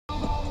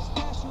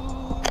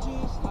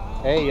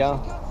Hey y'all,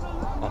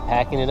 I'm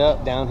packing it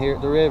up down here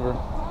at the river.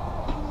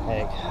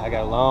 Heck, I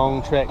got a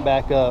long trek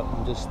back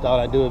up. Just thought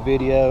I'd do a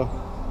video.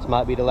 This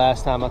might be the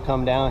last time I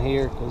come down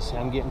here because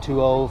I'm getting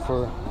too old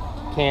for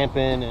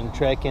camping and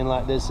trekking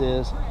like this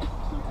is.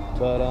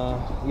 But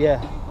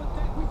yeah,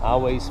 I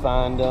always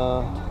find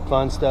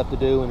fun stuff to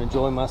do and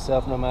enjoy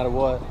myself no matter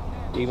what,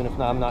 even if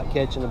I'm not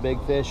catching a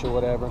big fish or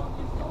whatever.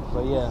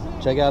 But yeah,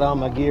 check out all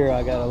my gear.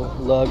 I got a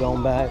lug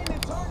on back.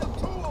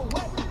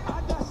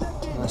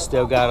 I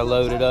still got to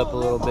load it up a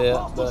little bit,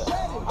 but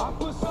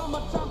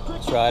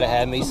try to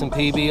have me some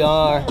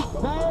PBR.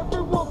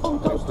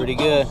 They're pretty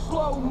good.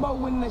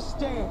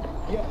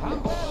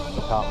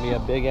 Caught me a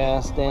big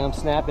ass damn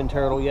snapping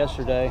turtle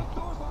yesterday.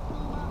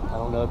 I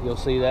don't know if you'll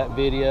see that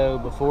video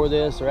before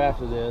this or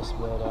after this,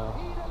 but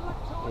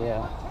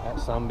yeah, that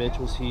sumbitch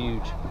was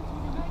huge.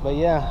 But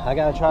yeah, I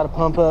gotta try to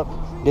pump up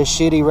this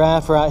shitty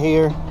raft right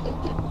here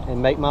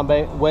and make my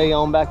way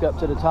on back up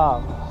to the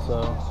top.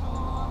 So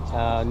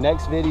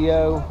next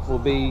video will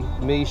be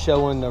me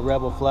showing the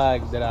rebel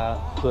flag that I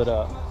put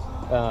up.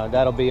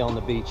 That'll be on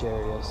the beach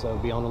area, so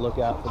be on the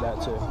lookout for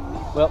that too.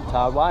 Well,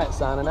 Todd Wyatt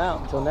signing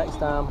out. Until next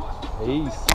time, peace.